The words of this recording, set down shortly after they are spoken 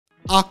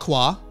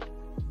Aqua,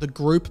 the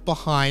group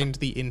behind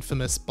the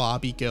infamous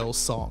Barbie Girl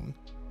song,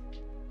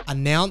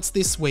 announced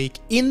this week,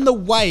 in the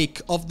wake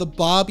of the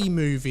Barbie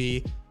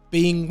movie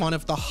being one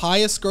of the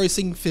highest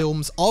grossing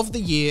films of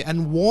the year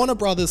and Warner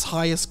Brothers'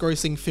 highest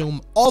grossing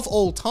film of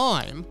all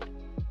time,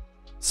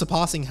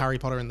 surpassing Harry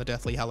Potter and the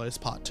Deathly Hallows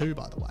Part 2,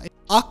 by the way,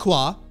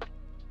 Aqua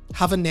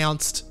have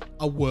announced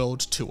a world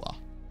tour.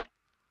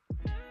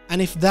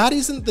 And if that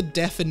isn't the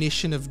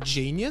definition of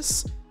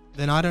genius,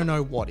 then I don't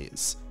know what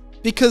is.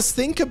 Because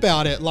think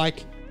about it,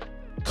 like,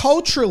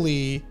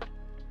 culturally,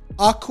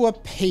 Aqua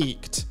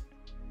peaked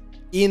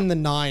in the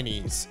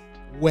 90s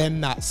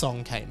when that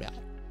song came out.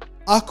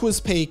 Aqua's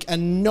peak,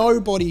 and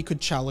nobody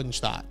could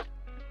challenge that.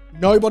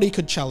 Nobody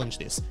could challenge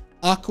this.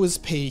 Aqua's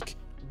peak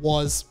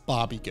was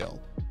Barbie Girl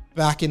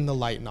back in the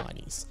late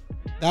 90s.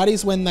 That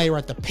is when they were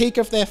at the peak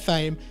of their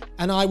fame,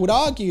 and I would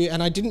argue,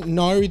 and I didn't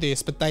know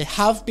this, but they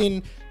have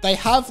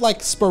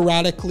like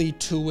sporadically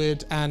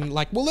toured and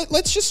like, well,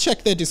 let's just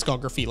check their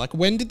discography. Like,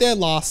 when did their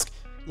last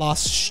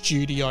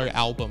studio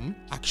album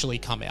actually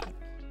come out?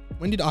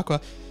 When did Aqua?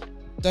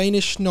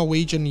 Danish,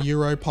 Norwegian,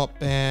 Europop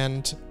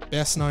band,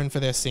 best known for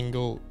their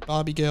single,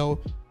 Barbie Girl.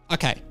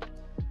 Okay,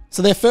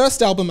 so their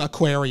first album,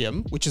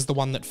 Aquarium, which is the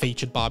one that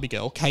featured Barbie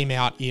Girl, came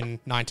out in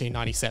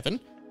 1997.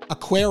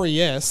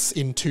 Aquarius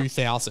in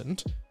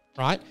 2000,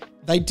 right?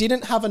 They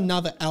didn't have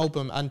another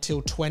album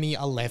until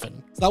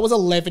 2011. So that was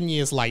 11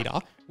 years later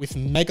with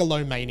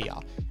Megalomania.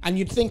 And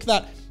you'd think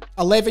that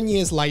 11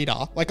 years later,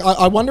 like,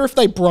 I wonder if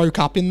they broke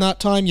up in that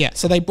time. Yeah,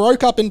 so they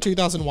broke up in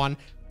 2001,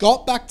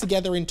 got back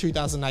together in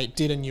 2008,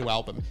 did a new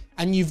album.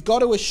 And you've got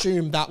to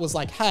assume that was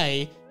like,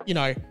 hey, you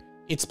know,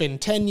 it's been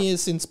 10 years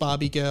since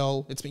Barbie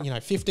Girl. It's been,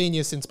 15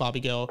 years since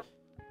Barbie Girl.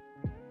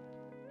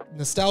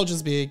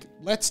 Nostalgia's big.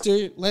 Let's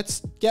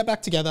get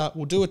back together.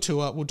 We'll do a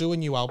tour. We'll do a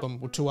new album.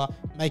 We'll tour,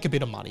 make a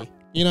bit of money.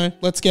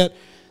 Let's get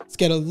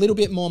a little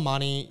bit more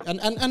money.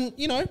 And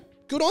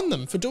good on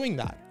them for doing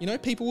that.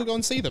 People will go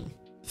and see them.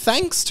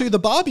 Thanks to the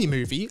Barbie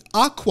movie,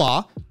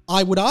 Aqua,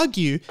 I would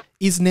argue,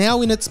 is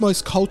now in its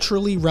most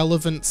culturally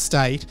relevant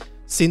state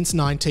since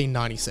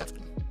 1997.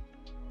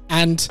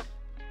 And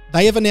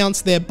they have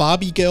announced their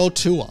Barbie Girl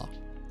tour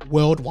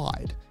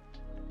worldwide.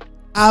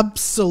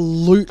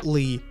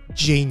 Absolutely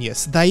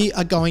genius. They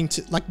are going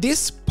to, like,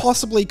 this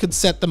possibly could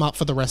set them up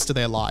for the rest of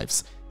their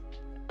lives.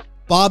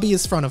 Barbie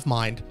is front of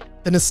mind.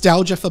 The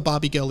nostalgia for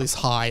Barbie Girl is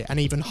high, and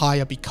even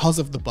higher because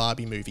of the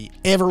Barbie movie.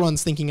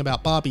 Everyone's thinking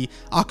about Barbie.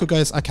 Aqua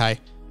goes, okay,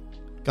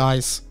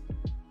 guys,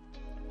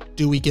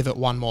 do we give it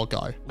one more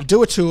go? We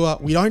do a tour,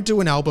 we don't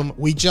do an album,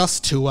 we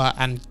just tour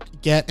and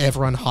get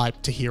everyone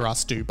hyped to hear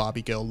us do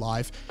Barbie Girl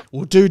live.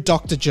 We'll do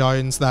Dr.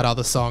 Jones, that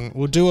other song.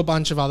 We'll do a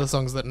bunch of other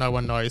songs that no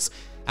one knows.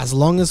 As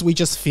long as we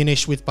just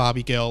finish with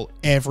Barbie Girl,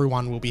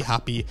 everyone will be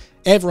happy.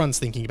 Everyone's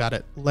thinking about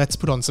it. Let's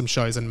put on some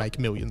shows and make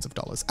millions of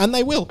dollars. And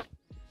they will.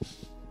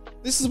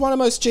 This is one of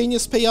the most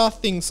genius PR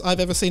things I've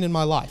ever seen in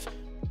my life.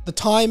 The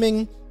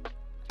timing,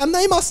 and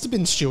they must have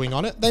been stewing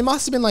on it. They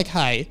must have been like,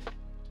 hey,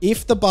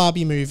 if the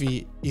Barbie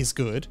movie is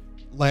good,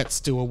 let's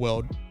do a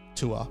world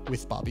tour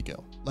with Barbie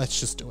Girl. Let's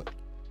just do it.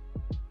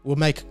 We'll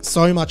make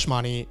so much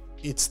money.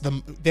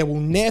 There will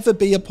never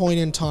be a point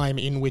in time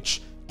in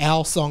which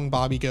our song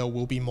Barbie Girl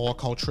will be more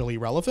culturally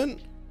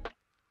relevant.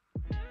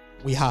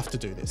 We have to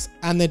do this.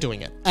 And they're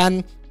doing it.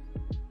 And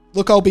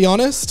look, I'll be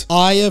honest,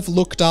 I have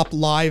looked up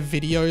live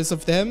videos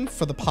of them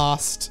from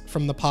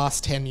the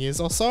past 10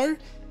 years or so.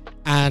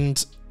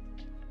 And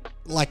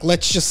like,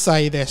 let's just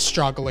say they're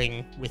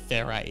struggling with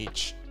their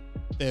age.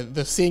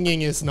 The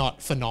singing is not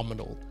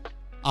phenomenal.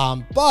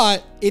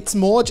 But it's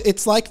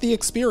like the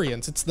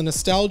experience. It's the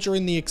nostalgia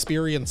and the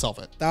experience of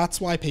it.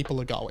 That's why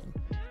people are going.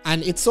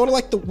 And it's sort of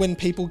like when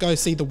people go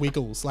see the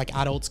Wiggles, like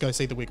adults go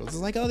see the Wiggles. It's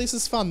like, oh, this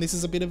is fun. This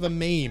is a bit of a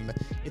meme.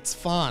 It's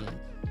fun.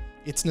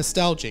 It's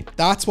nostalgic.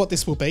 That's what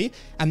this will be.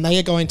 And they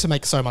are going to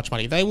make so much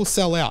money. They will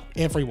sell out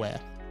everywhere.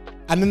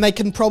 And then they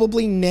can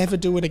probably never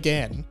do it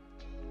again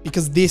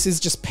because this is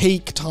just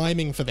peak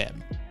timing for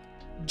them.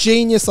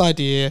 Genius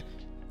idea.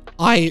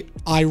 I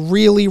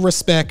really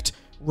respect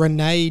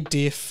Renee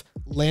Diff,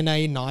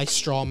 Lene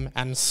Nystrom,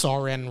 and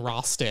Soren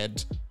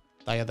Rasted.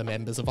 They are the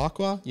members of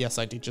Aqua. Yes,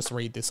 I did just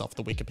read this off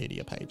the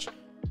Wikipedia page.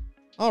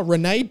 Oh,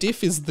 Renee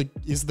Diff is the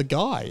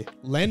guy.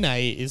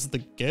 Lene is the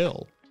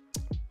girl.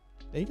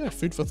 There you go,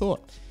 food for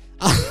thought.